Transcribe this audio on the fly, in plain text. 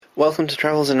Welcome to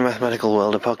Travels in a Mathematical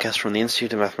World, a podcast from the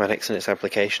Institute of Mathematics and its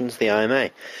Applications, the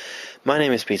IMA. My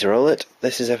name is Peter Rowlett.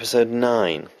 This is episode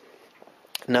 9.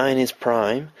 9 is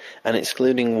prime, and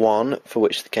excluding 1, for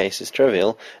which the case is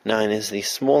trivial, 9 is the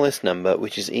smallest number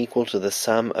which is equal to the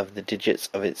sum of the digits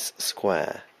of its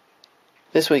square.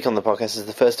 This week on the podcast is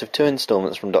the first of 2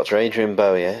 instalments from Dr. Adrian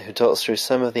Bowyer, who talks through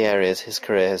some of the areas his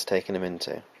career has taken him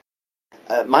into.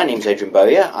 My name's Adrian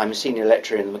Bowyer. I'm a senior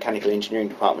lecturer in the Mechanical Engineering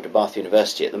Department of Bath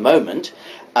University at the moment,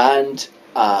 and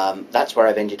that's where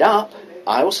I've ended up.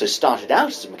 I also started out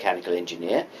as a mechanical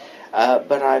engineer,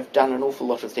 but I've done an awful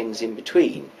lot of things in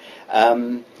between.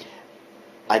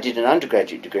 I did an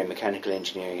undergraduate degree in mechanical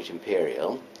engineering at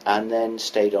Imperial, and then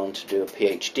stayed on to do a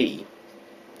PhD.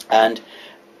 And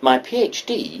my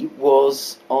PhD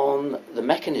was on the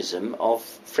mechanism of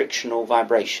frictional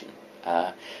vibration.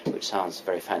 Which sounds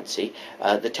very fancy.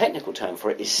 The technical term for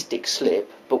it is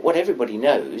stick-slip, but what everybody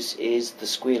knows is the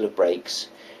squeal of brakes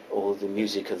or the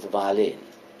music of the violin,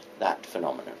 that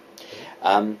phenomenon.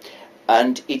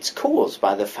 And it's caused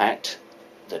by the fact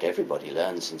that everybody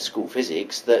learns in school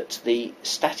physics that the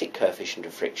static coefficient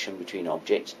of friction between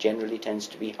objects generally tends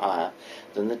to be higher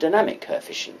than the dynamic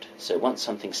coefficient. So once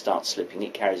something starts slipping,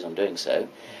 it carries on doing so.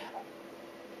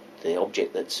 The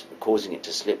object that's causing it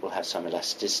to slip will have some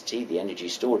elasticity, the energy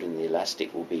stored in the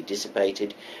elastic will be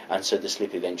dissipated, and so the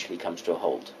slip eventually comes to a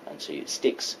halt. And so it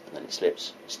sticks, and then it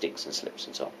slips, sticks and slips,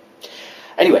 and so on.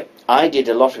 Anyway, I did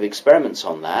a lot of experiments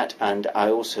on that, and I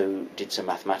also did some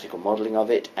mathematical modelling of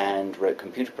it, and wrote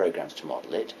computer programs to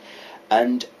model it.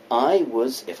 And I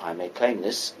was, if I may claim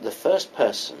this, the first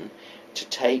person to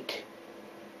take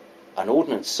an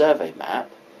ordnance survey map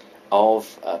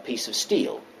of a piece of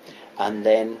steel, and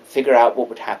then figure out what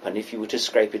would happen if you were to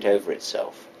scrape it over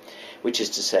itself. Which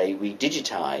is to say, we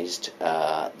digitized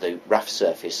the rough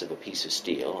surface of a piece of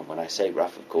steel, and when I say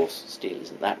rough, of course, steel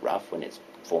isn't that rough when it's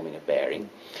forming a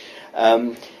bearing.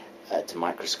 It's a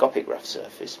microscopic rough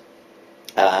surface.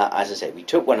 As I say, we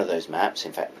took one of those maps,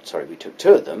 we took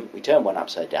 2 of them, we turned one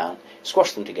upside down,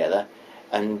 squashed them together,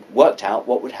 and worked out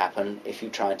what would happen if you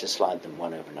tried to slide them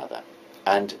one over another.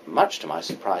 And much to my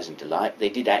surprise and delight, they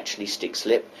did actually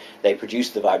stick-slip. They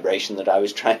produced the vibration that I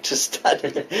was trying to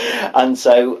study. And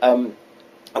so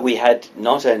we had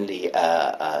not only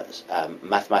a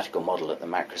mathematical model at the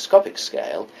macroscopic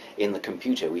scale. In the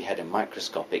computer, we had a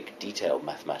microscopic, detailed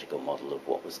mathematical model of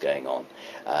what was going on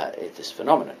in this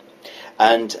phenomenon.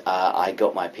 And I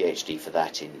got my PhD for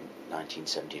that in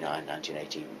 1979,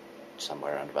 1980,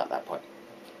 somewhere around about that point.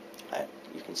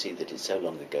 You can see that it's so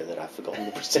long ago that I've forgotten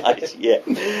the precise year.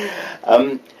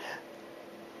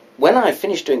 When I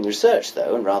finished doing the research,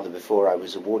 though, and rather before I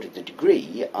was awarded the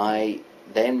degree, I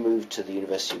then moved to the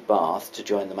University of Bath to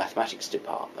join the mathematics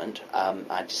department.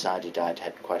 I decided I'd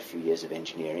had quite a few years of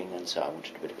engineering, and so I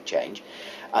wanted a bit of a change.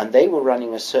 And they were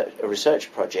running a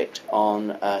research project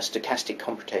on stochastic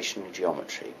computational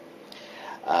geometry.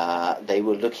 They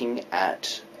were looking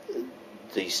at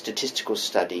the statistical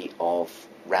study of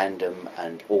random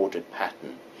and ordered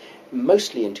pattern,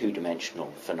 mostly in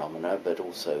 2-dimensional phenomena, but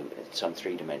also some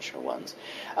 3-dimensional ones.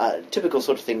 Typical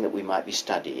sort of thing that we might be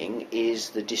studying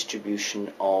is the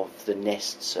distribution of the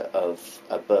nests of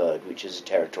a bird, which is a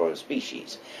territorial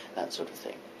species, that sort of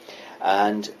thing.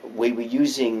 And we were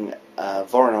using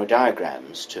Voronoi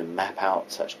diagrams to map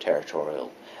out such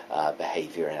territorial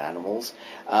behaviour in animals,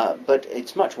 but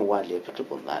it's much more widely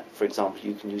applicable than that. For example,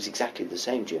 you can use exactly the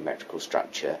same geometrical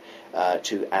structure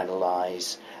to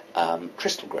analyse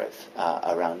crystal growth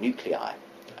around nuclei.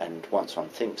 And once one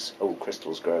thinks, oh,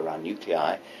 crystals grow around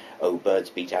nuclei, oh, birds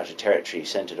beat out a territory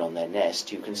centred on their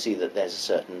nest, you can see that there's a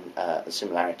certain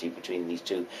similarity between these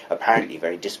two apparently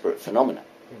very disparate phenomena.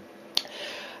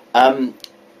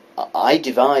 I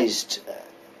devised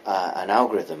an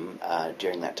algorithm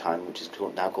during that time, which is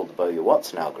now called the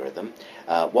Bowyer-Watson algorithm.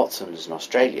 Watson is an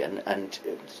Australian, and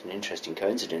it's an interesting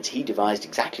coincidence. He devised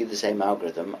exactly the same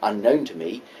algorithm, unknown to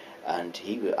me, and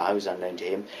I was unknown to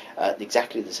him at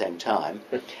exactly the same time.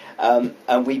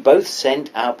 And we both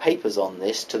sent our papers on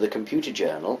this to the computer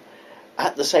journal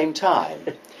at the same time.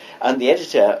 And the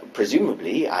editor,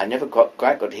 presumably, I never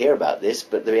quite got to hear about this,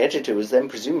 but the editor was then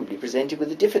presumably presented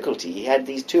with a difficulty. He had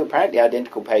these 2 apparently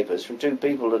identical papers from 2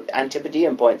 people at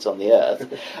Antipodean points on the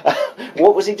Earth.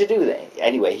 What was he to do there?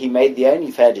 Anyway, he made the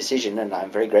only fair decision, and I'm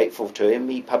very grateful to him.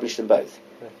 He published them both.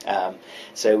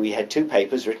 So we had 2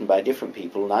 papers written by different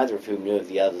people, neither of whom knew of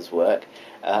the other's work,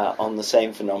 on the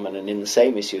same phenomenon in the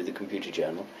same issue of the Computer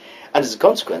Journal. And as a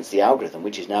consequence, the algorithm,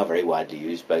 which is now very widely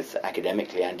used both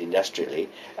academically and industrially,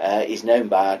 is known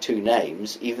by our 2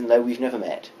 names, even though we've never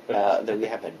met, though we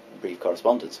have had brief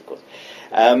correspondence, of course.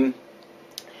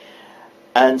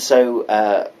 And so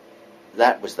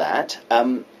that was that.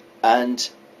 And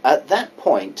at that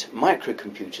point,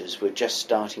 microcomputers were just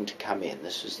starting to come in.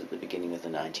 This was at the beginning of the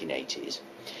 1980s.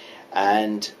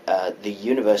 And the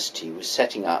university was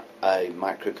setting up a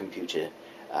microcomputer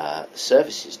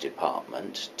services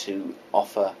department to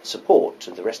offer support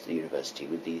to the rest of the university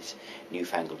with these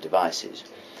newfangled devices.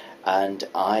 And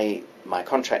my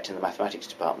contract in the mathematics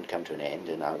department came to an end,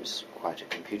 and I was quite a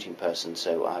computing person,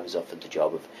 so I was offered the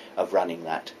job of running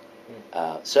that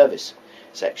service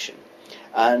section.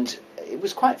 And it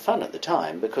was quite fun at the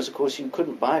time because, of course, you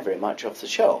couldn't buy very much off the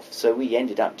shelf. So we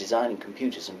ended up designing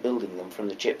computers and building them from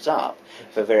the chips up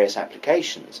for various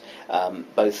applications,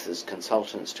 both as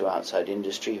consultants to outside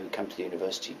industry who come to the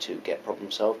university to get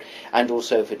problems solved, and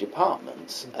also for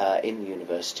departments in the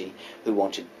university who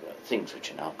wanted things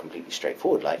which are now completely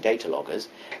straightforward, like data loggers.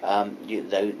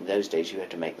 Those days you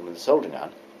had to make them with a soldering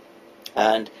iron.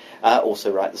 And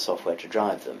also write the software to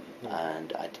drive them.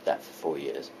 And I did that for 4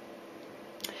 years.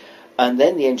 And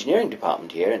then the engineering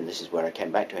department here, and this is where I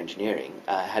came back to engineering,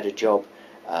 had a job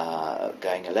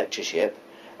going a lectureship,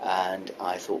 and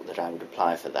I thought that I would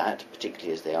apply for that,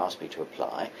 particularly as they asked me to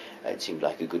apply. It seemed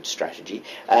like a good strategy,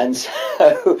 and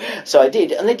so I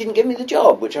did, and they didn't give me the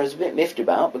job, which I was a bit miffed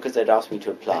about because they'd asked me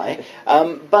to apply.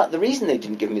 But the reason they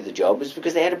didn't give me the job was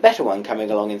because they had a better one coming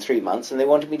along in 3 months, and they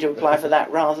wanted me to apply for that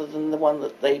rather than the one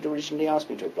that they'd originally asked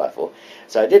me to apply for.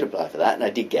 So I did apply for that, and I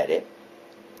did get it.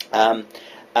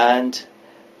 And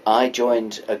I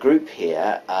joined a group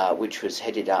here, which was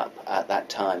headed up at that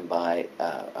time by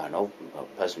a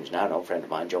person who's now an old friend of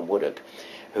mine, John Woodcock,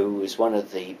 who was one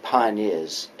of the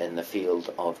pioneers in the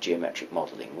field of geometric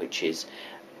modelling, which is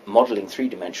modelling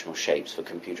three-dimensional shapes for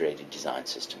computer-aided design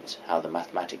systems, how the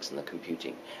mathematics and the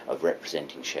computing of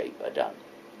representing shape are done.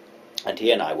 And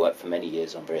he and I worked for many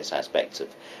years on various aspects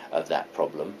of that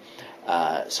problem.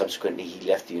 Subsequently, he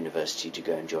left the university to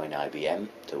go and join IBM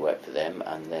to work for them,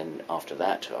 and then after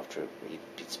that, after he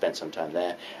spent some time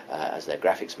there as their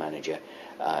graphics manager,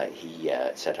 he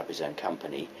set up his own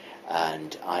company,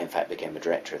 and I in fact became a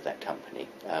director of that company,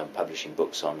 publishing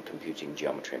books on computing,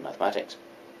 geometry and mathematics.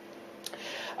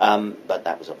 But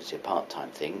that was obviously a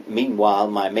part-time thing. Meanwhile,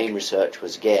 my main research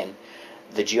was again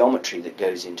the geometry that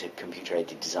goes into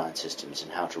computer-aided design systems and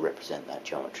how to represent that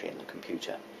geometry in the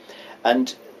computer.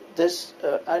 And there's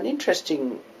an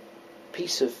interesting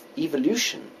piece of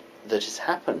evolution that has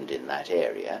happened in that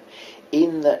area,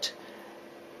 in that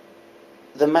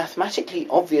the mathematically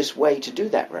obvious way to do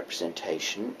that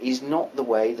representation is not the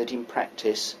way that in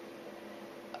practice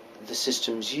the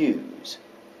systems use.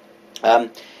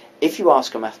 If you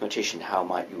ask a mathematician how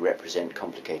might you represent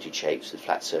complicated shapes with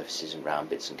flat surfaces and round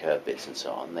bits and curved bits and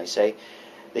so on, they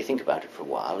think about it for a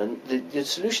while, and the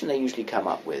solution they usually come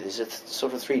up with is a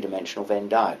sort of three-dimensional Venn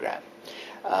diagram.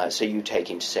 So you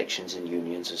take intersections and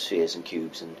unions of spheres and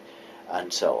cubes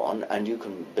and so on, and you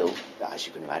can build, as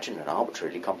you can imagine, an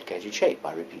arbitrarily complicated shape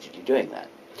by repeatedly doing that.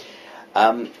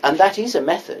 And that is a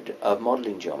method of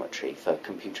modelling geometry for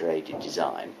computer-aided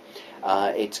design.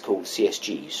 It's called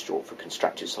CSG, short for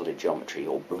constructed solid geometry,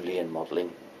 or Boolean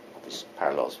modelling, obvious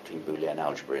parallels between Boolean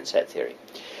algebra and set theory.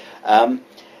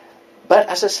 But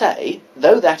as I say,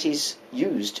 though that is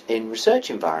used in research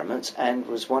environments and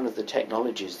was one of the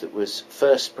technologies that was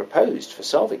first proposed for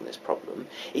solving this problem,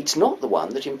 it's not the one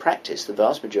that in practice the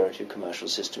vast majority of commercial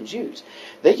systems use.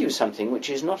 They use something which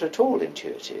is not at all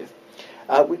intuitive,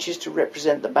 which is to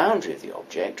represent the boundary of the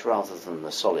object rather than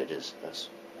the solid as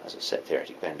a set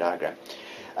theoretic Venn diagram.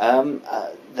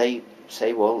 They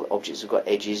say, well, objects have got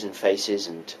edges and faces,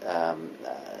 and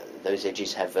those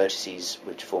edges have vertices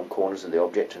which form corners of the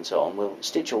object and so on. We'll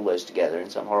stitch all those together in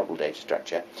some horrible data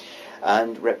structure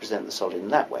and represent the solid in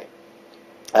that way.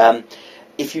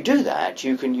 If you do that,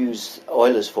 you can use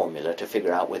Euler's formula to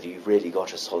figure out whether you've really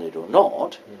got a solid or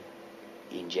not,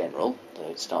 in general, though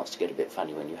it starts to get a bit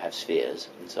funny when you have spheres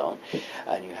and so on,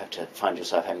 and you have to find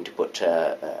yourself having to put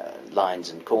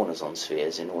lines and corners on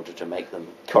spheres in order to make them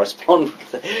correspond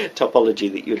with the topology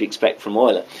that you'd expect from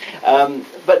Euler.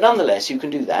 But nonetheless, you can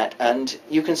do that, and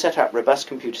you can set up robust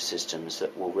computer systems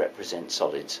that will represent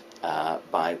solids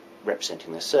by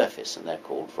representing their surface, and they're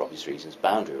called, for obvious reasons,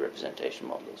 boundary representation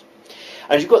models.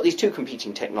 And you've got these two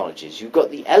competing technologies. You've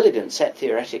got the elegant set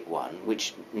theoretic one,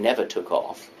 which never took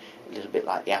off, a little bit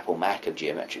like the Apple Mac of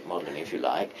geometric modelling, if you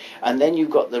like, and then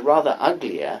you've got the rather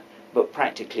uglier but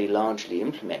practically largely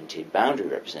implemented boundary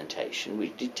representation,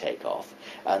 which did take off,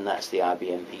 and that's the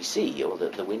IBM PC, or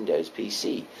the Windows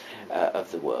PC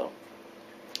of the world.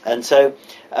 And so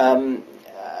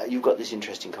you've got this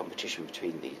interesting competition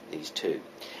between these two.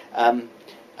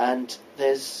 And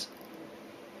there's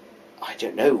I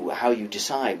don't know how you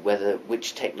decide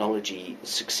which technology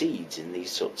succeeds in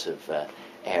these sorts of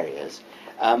areas.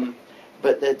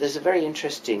 But there's a very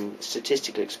interesting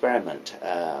statistical experiment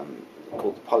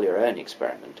called the polyurethane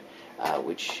experiment,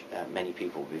 which many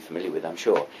people will be familiar with, I'm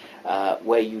sure,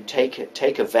 where you take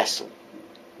a vessel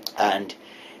and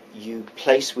you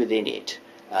place within it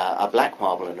a black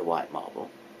marble and a white marble,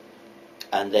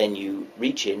 and then you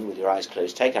reach in with your eyes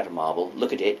closed, take out a marble,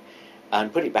 look at it,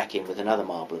 and put it back in with another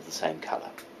marble of the same colour.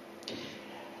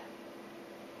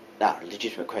 Now, a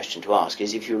legitimate question to ask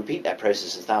is, if you repeat that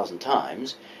process 1,000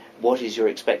 times, what is your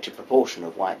expected proportion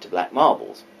of white to black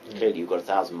marbles? Clearly, you've got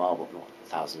 1,000 marbles, not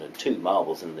 1,002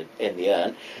 marbles in the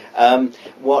urn.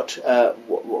 What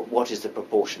is the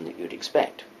proportion that you'd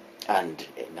expect? And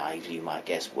naively, you might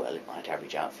guess, well, it might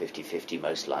average out 50-50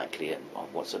 most likely, and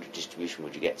what sort of distribution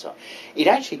would you get? So, it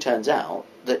actually turns out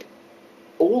that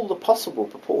all the possible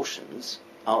proportions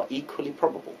are equally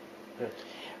probable,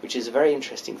 which is a very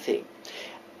interesting thing.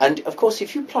 And of course,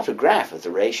 if you plot a graph of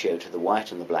the ratio to the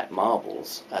white and the black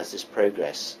marbles as this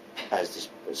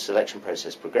selection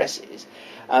process progresses,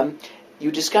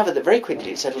 you discover that very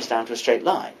quickly it settles down to a straight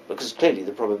line, because clearly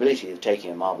the probability of taking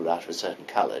a marble out of a certain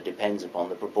colour depends upon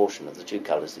the proportion of the two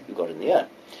colours that you've got in the urn.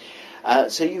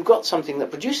 So you've got something that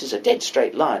produces a dead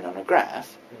straight line on a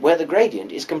graph where the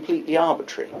gradient is completely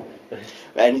arbitrary,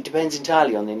 and it depends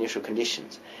entirely on the initial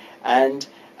conditions. And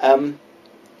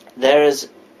there is,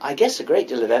 I guess, a great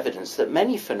deal of evidence that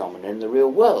many phenomena in the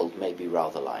real world may be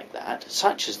rather like that,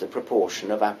 such as the proportion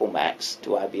of Apple Macs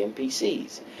to IBM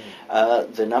PCs.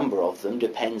 The number of them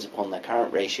depends upon the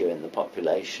current ratio in the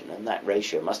population, and that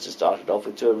ratio must have started off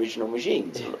with two original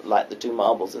machines, like the two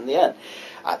marbles in the urn.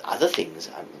 Other things,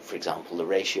 for example, the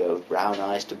ratio of brown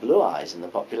eyes to blue eyes in the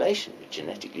population, a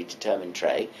genetically determined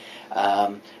trait,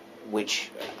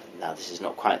 which, now this is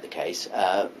not quite the case,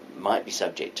 might be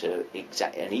subject to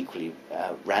an equally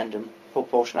random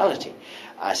proportionality.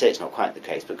 I say it's not quite the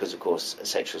case because, of course,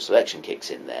 sexual selection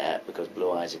kicks in there, because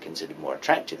blue eyes are considered more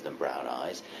attractive than brown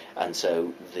eyes, and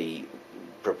so the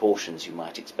proportions you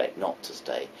might expect not to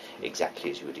stay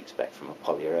exactly as you would expect from a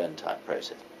polyurethane type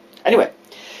process. Anyway,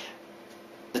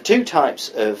 the two types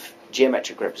of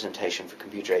geometric representation for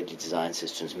computer-aided design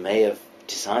systems may have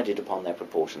decided upon their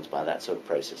proportions by that sort of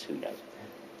process, who knows.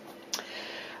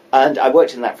 And I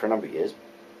worked in that for a number of years.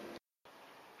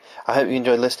 I hope you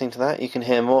enjoyed listening to that. You can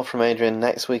hear more from Adrian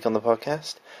next week on the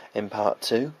podcast in part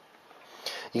 2.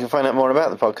 You can find out more about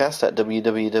the podcast at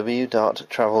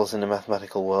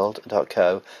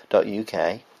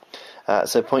www.travelsinamathematicalworld.co.uk.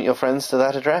 So point your friends to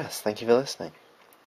that address. Thank you for listening.